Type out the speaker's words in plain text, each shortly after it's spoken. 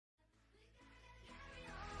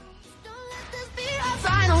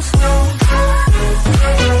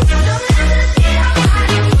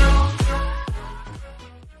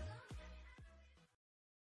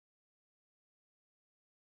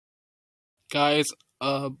Guys,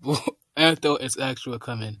 Antho is actually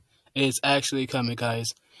coming. It's actually coming,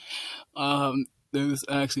 guys. This is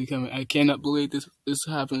actually coming. I cannot believe this is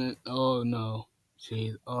happening. Oh no.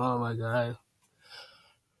 Jeez. Oh my god.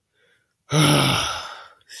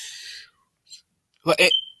 But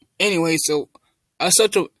anyway, so I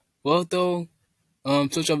searched up well though,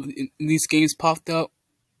 search up these games popped up.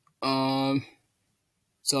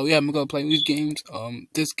 So yeah, I'm gonna play these games.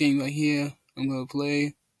 This game right here, I'm gonna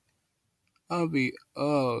play. I'll be.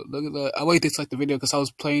 Oh, look at that! I waited to select the video because I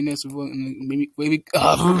was playing this before, and maybe.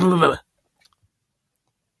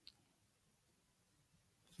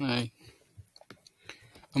 Alright.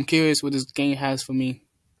 I'm curious what this game has for me.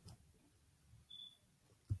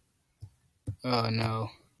 Oh no!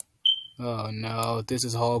 Oh no! This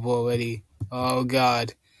is horrible already. Oh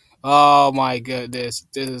god! Oh my goodness!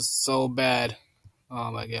 This is so bad.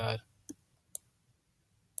 Oh my god!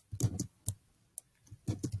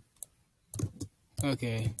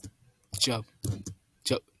 Okay, jump,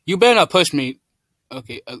 jump. You better not push me.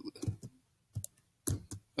 Okay.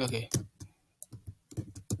 Okay.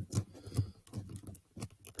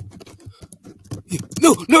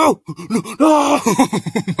 No! No! No! No!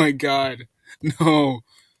 Oh my god! No!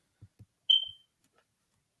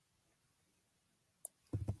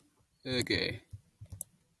 Okay.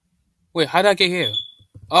 Wait, how did I get here?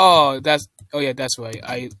 Oh, that's. Oh yeah, that's right.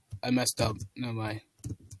 I messed up. Never mind.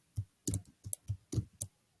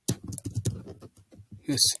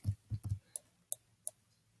 Yes.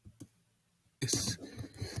 Yes.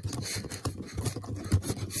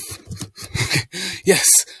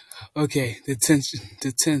 Yes. Okay. The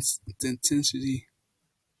intensity.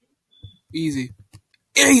 Easy.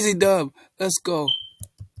 Easy dub. Let's go.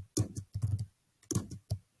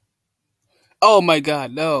 Oh my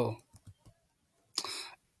god, no.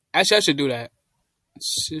 Actually, I should do that.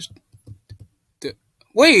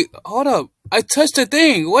 Wait, hold up. I touched the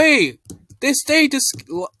thing. Wait. This thing just.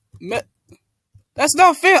 That's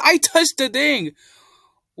not fair. I touched the thing.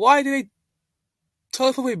 Why did they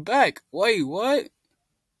teleport me back? Wait, what?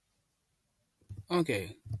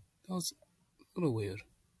 Okay. That was a little weird.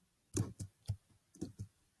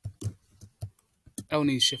 I don't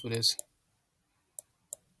need shit for this.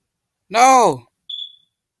 No!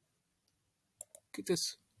 Get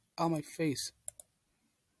this out of my face.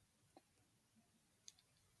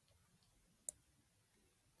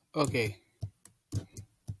 Okay.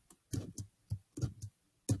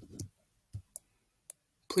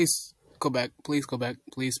 Please go back. Please go back.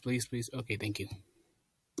 Please, please, please. Okay, thank you.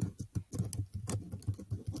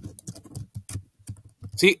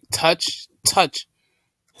 See? Touch. Touch.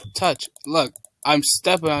 Touch. Look. I'm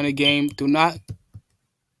stepping on the game. Do not.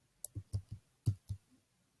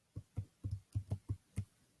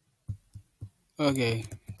 Okay.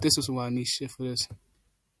 This is why I need shit for this.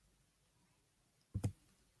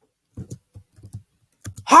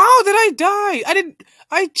 How did I die?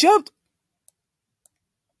 I jumped.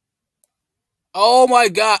 Oh my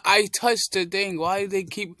god, I touched the thing. Why do they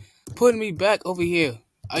keep putting me back over here?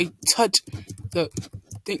 I touched the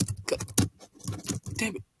thing.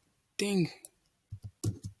 Damn it. Thing.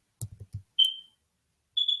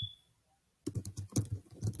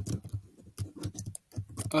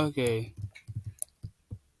 Okay.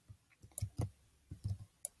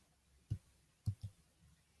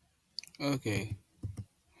 Okay.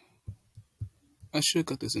 I should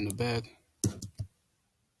got this in the bag.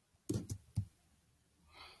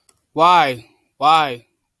 Why? Why?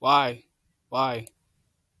 Why? Why?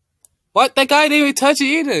 What? That guy didn't even touch it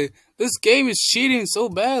either. This game is cheating so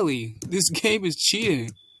badly. This game is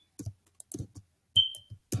cheating.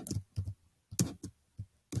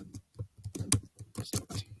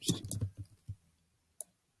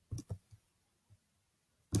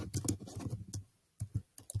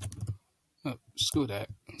 Oh, screw that.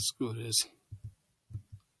 Screw this.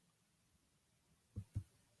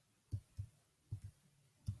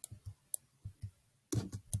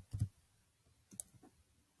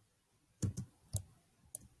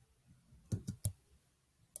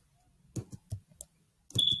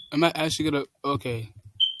 Am I actually gonna... Okay.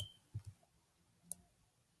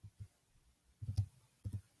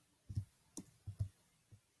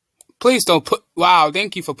 Please don't put... Wow,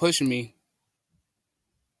 thank you for pushing me.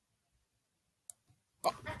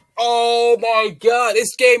 Oh my god,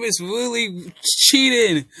 this game is really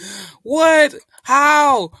cheating. What?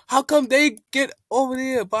 How? How come they get over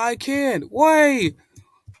there, but I can't? Why?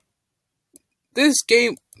 This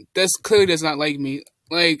game clearly does not like me.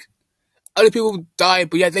 Like, other people die,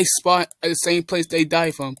 but yet they spawn at the same place they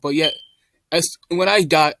die from. But yet, when I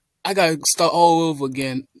die, I gotta start all over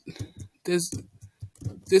again. This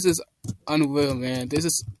is Unreal, man.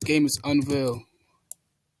 Game is unreal.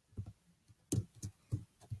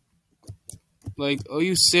 Like, are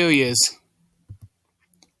you serious?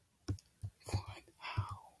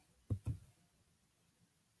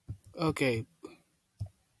 Okay.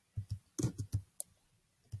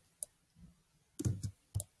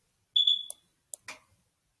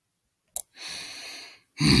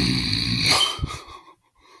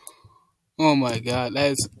 Oh my god,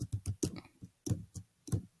 that's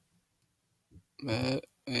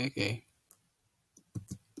okay.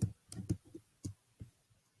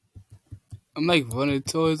 I'm like running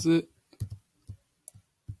towards it.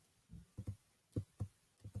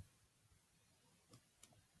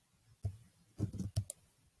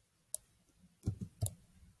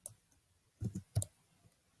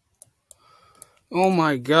 Oh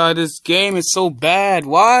my god, this game is so bad.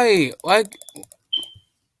 Why? Like,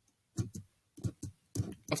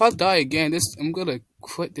 if I die again, I'm gonna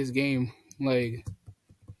quit this game. Like,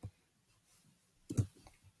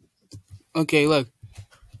 okay, look.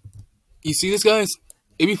 You see this, guys?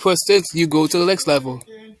 If you press this, you go to the next level.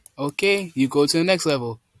 Okay, you go to the next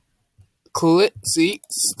level. Click, see,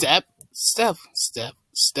 step, step, step,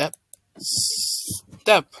 step,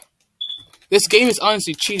 step. This game is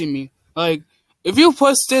honestly cheating me. Like, if you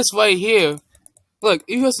press this right here, look,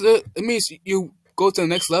 if you press it means you go to the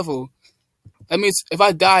next level. That means if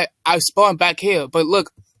I die, I spawn back here. But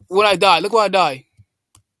look, when I die, look where I die.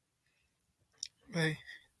 Wait,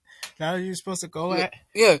 now you're supposed to go Yeah, at?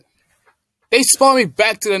 yeah. They spawn me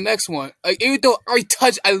back to the next one. Like, even though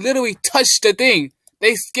I literally touched the thing.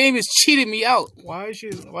 This game is cheating me out. Why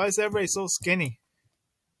is everybody so skinny?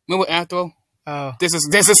 Remember Anthro? Oh, This is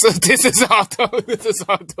Anthro. This is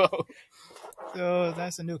Anthro. so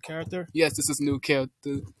that's a new character. Yes, this is new character,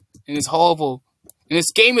 and it's horrible. And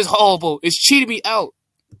this game is horrible. It's cheating me out.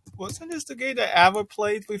 Wasn't this the game that Ava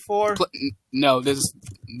played before? No,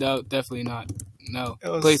 definitely not. No, It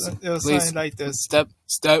was. please, It was please. something like this. Step,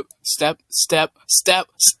 step, step, step, step,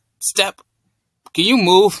 step. Can you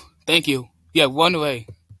move? Thank you. Yeah, one way.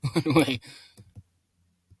 One way.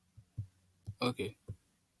 Okay.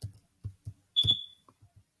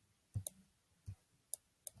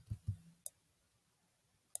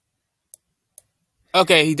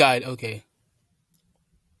 Okay, he died. Okay.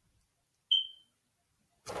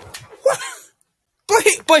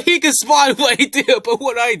 But he can spawn right there. But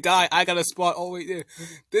when I die, I gotta spawn all the way there.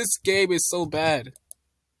 This game is so bad.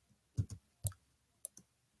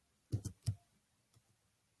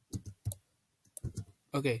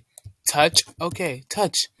 Okay. Touch. Okay.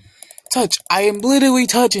 Touch. Touch. I am literally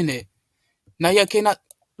touching it. Now you cannot.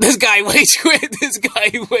 This guy rage quit. This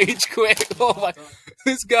guy rage quit. Oh my.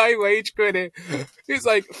 This guy rage quit it. He's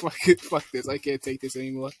like, fuck it. Fuck this. I can't take this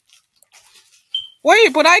anymore.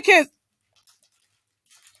 Wait, but I can't.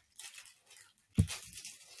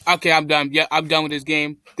 Okay, I'm done. Yeah, I'm done with this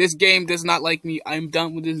game. This game does not like me. I'm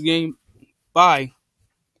done with this game. Bye.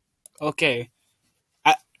 Okay.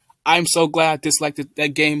 I'm so glad I disliked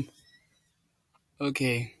that game.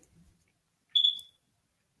 Okay.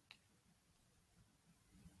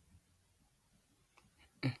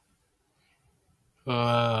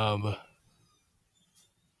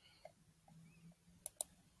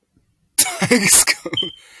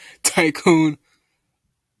 Tycoon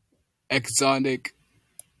Exotic.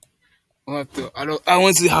 I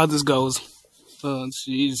want to see how this goes. Oh,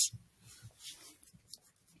 jeez.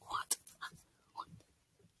 What?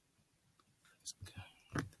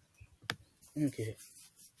 Okay.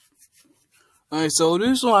 Alright, so this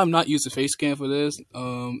is why I'm not using face cam for this.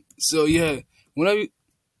 So yeah, whenever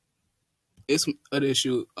it's an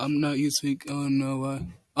issue, I'm not using. Oh no, why?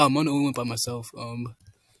 I'm on the only one by myself.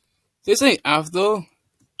 This ain't after.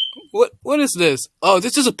 What is this? Oh,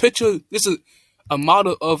 this is a picture. This is a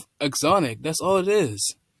model of Exonic. That's all it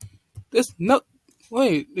is. This no.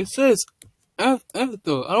 Wait, it says after.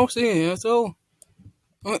 I don't see it. So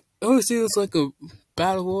I only see it's like a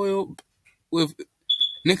battle royal with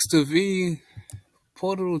next to V.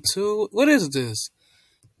 Portal 2? What is this?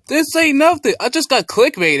 This ain't nothing. I just got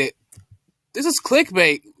clickbaited. This is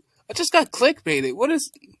clickbait. I just got clickbaited. What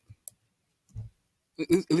is...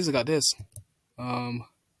 At least I got this.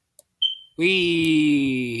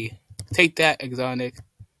 We take that, Exonic.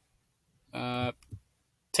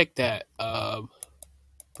 Take that.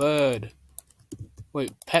 Bud.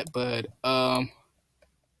 Wait, Pet Bud.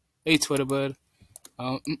 Hey, Twitter Bud.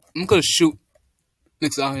 I'm gonna shoot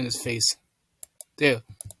Exonic in his face. There.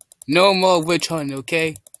 No more witch hunting,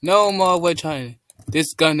 okay? No more witch hunting.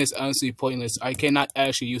 This gun is honestly pointless. I cannot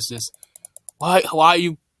actually use this. Why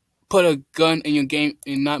you put a gun in your game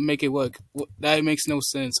and not make it work? That makes no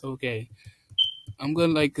sense. Okay. I'm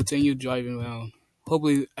gonna like continue driving around.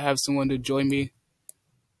 Hopefully, I have someone to join me.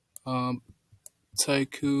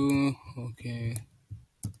 Tycoon. Okay.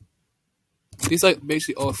 These like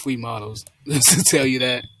basically all free models. Just to tell you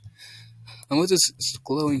that. And what's this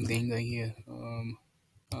glowing thing right here? Um,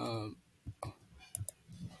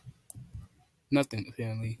 nothing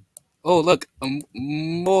apparently. Oh look, a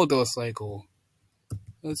motorcycle.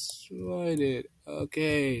 Let's ride it.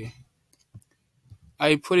 Okay.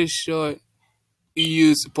 I'm pretty sure you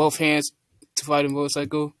use both hands to ride a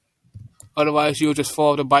motorcycle. Otherwise, you'll just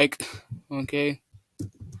fall off the bike. Okay.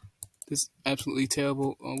 This is absolutely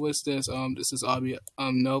terrible. What's this? This is obvious.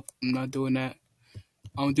 Nope, I'm not doing that.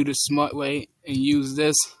 I'm gonna do the smart way and use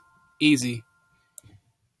this. Easy.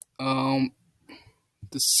 The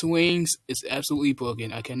swings is absolutely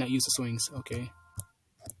broken. I cannot use the swings. Okay.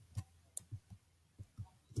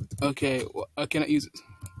 Okay, well, I cannot use it.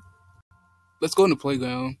 Let's go in the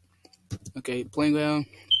playground. Okay, playground.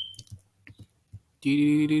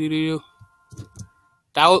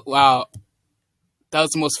 That was, wow. That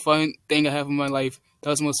was the most fun thing I have in my life. That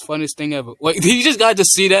was the most funnest thing ever. Wait, did you guys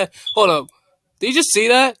just see that? Hold up. Did you just see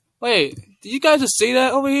that? Wait, did you guys just see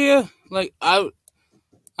that over here? Like, I'm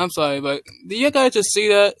sorry, but did you guys just see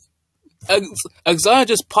that? Exotic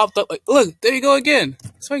just popped up. Like, look, there you go again.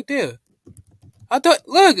 It's right there. I thought,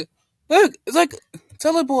 look, it's like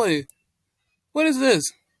teleport. What is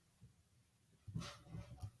this?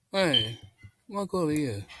 Hey, I'm gonna go over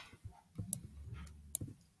here.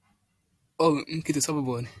 Oh, let me get this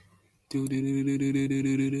hoverboard. Do.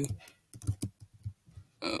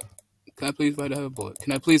 Can I please fight the hoverboard?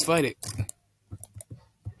 Can I please fight it?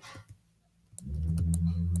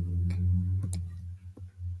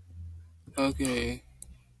 Okay.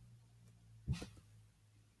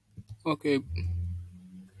 Okay.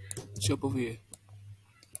 Jump over here.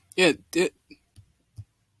 Yeah,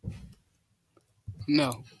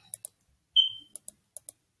 no.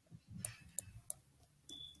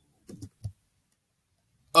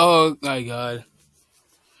 Oh my god.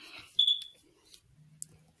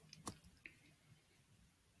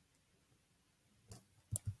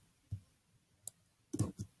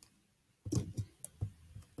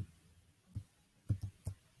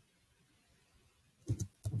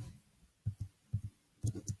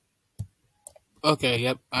 Okay,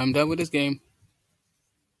 yep, I'm done with this game.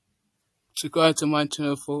 Subscribe to my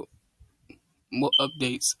channel for more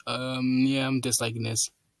updates. Yeah, I'm disliking this.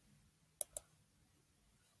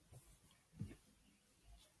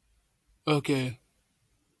 Okay.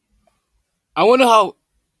 I wonder how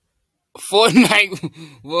Fortnite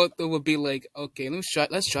what it would be like. Okay, let's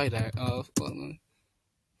try that.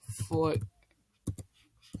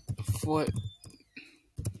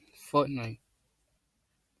 Fortnite.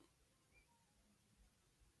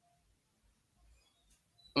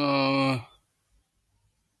 Uh,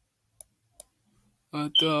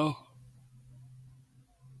 the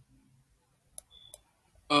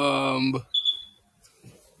um.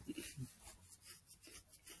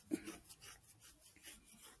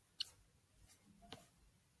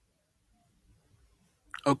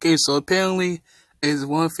 Okay, so apparently it's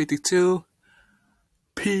 1:52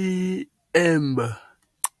 p.m.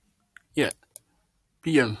 Yeah,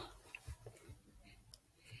 p.m.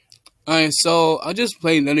 Alright, so I just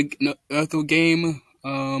played another game.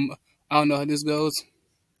 I don't know how this goes.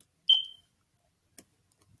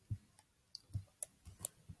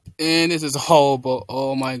 And this is horrible.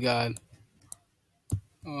 Oh my god.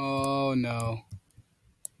 Oh no.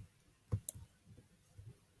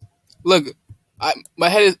 Look, my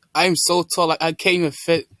head is. I'm so tall. Like I can't even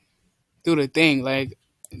fit through the thing. Like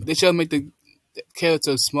they should make the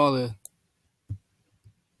character smaller.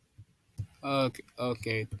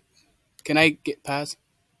 Okay. Can I get past?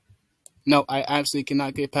 No, I absolutely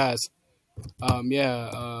cannot get past.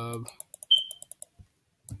 Yeah.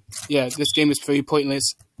 This game is pretty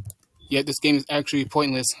pointless. Yeah, this game is actually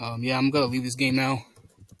pointless. Yeah, I'm gonna leave this game now.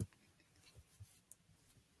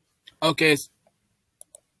 Okay.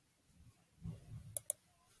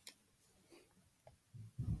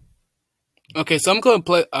 Okay, so I'm gonna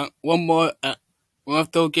play one more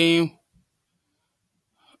after game.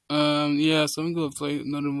 Yeah, so I'm gonna play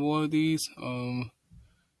another more of these.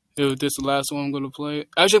 If this is the last one I'm gonna play.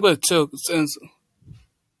 Actually, I'm gonna chill since.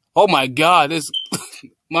 Oh my god, this.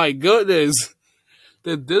 My goodness,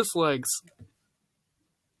 the dislikes.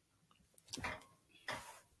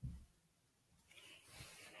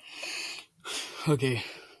 Okay.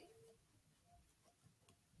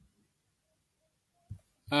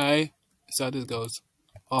 Alright, so how this goes.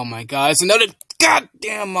 Oh my god, it's another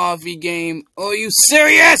goddamn Marvy game. Are you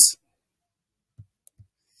serious?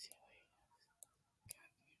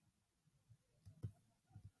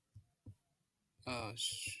 Oh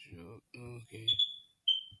shoot. Okay.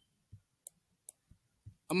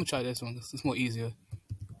 I'm gonna try this one. It's more easier.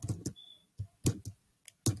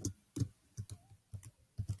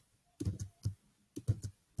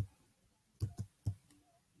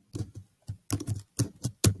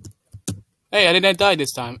 Hey, I didn't die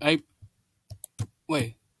this time.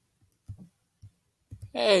 Wait.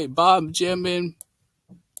 Hey, Bob, Jim, and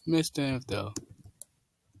Mr. Info.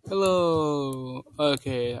 Hello.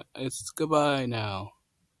 Okay, it's goodbye now.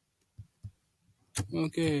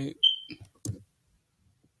 Okay.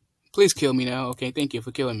 Please kill me now. Okay, thank you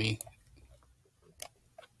for killing me.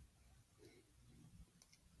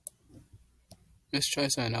 Let's try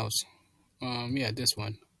something else. Yeah, this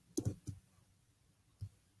one.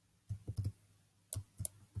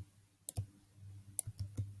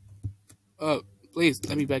 Oh, please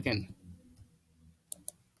let me back in.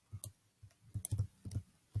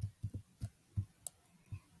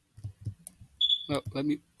 Oh, let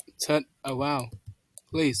me turn. Oh wow,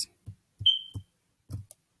 please.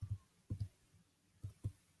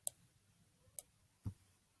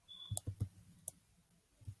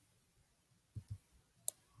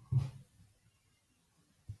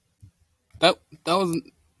 That was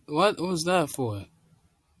what was that for?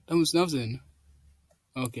 That was nothing.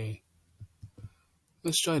 Okay,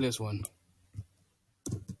 let's try this one.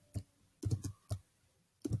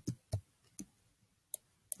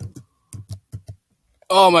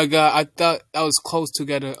 Oh my god, I thought that was close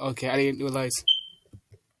together. Okay, I didn't realize.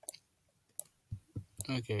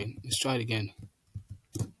 Okay, let's try it again.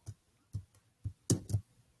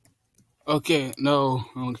 Okay, no,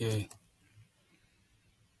 okay.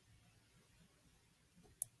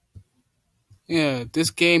 Yeah,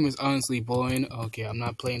 this game is honestly boring. Okay, I'm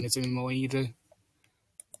not playing this anymore either.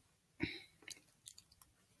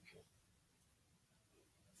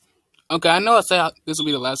 Okay, I know I said this will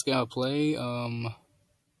be the last game I'll play.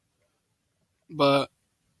 But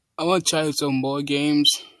I want to try some more games.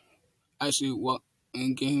 Actually, what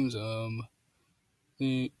in games?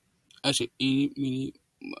 Actually, eat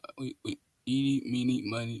meeny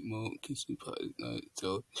money mo kissy pie.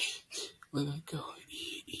 So let I go.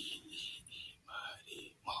 Eat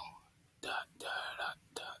money mo. Da da da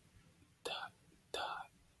da da da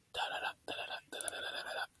da da da da da da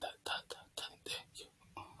da da da da. Thank you.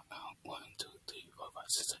 1, 2, 3, 4, 5,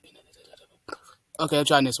 6, 7, 8, 9, 10, 11. Okay, I'm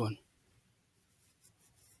trying this one.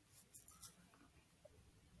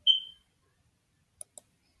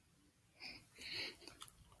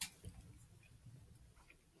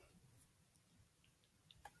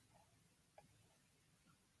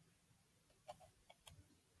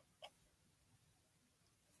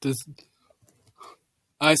 This.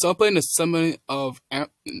 Alright, so I'm playing the summon of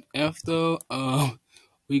after.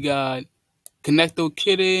 We got Connecto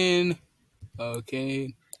Kitten.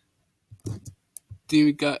 Okay. Then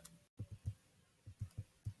we got.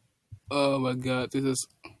 Oh my god, this is.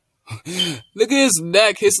 Look at his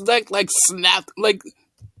neck. His neck like snapped. Like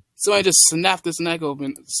somebody just snapped his neck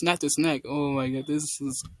open. Snapped his neck. Oh my god, this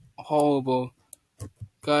is horrible,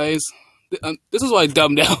 guys. This is why I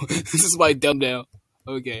dumb down. This is why I dumb down.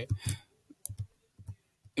 Okay.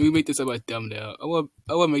 And we make this about dumb down. I want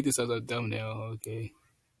to make this as a dumb down. Okay.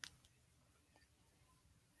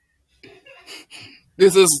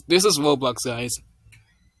 This is Roblox, guys.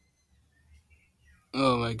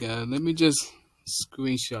 Oh my god, let me just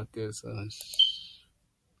screenshot this.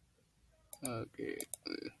 Okay.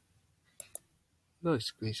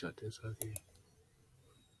 Let's screenshot this, okay.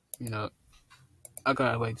 You know, I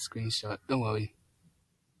gotta wait the screenshot. Don't worry.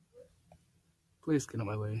 Please get out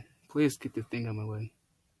my way. Please get this thing out my way.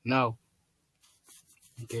 No.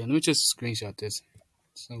 Okay, let me just screenshot this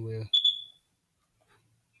somewhere.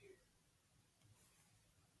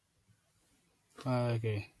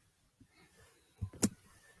 Okay.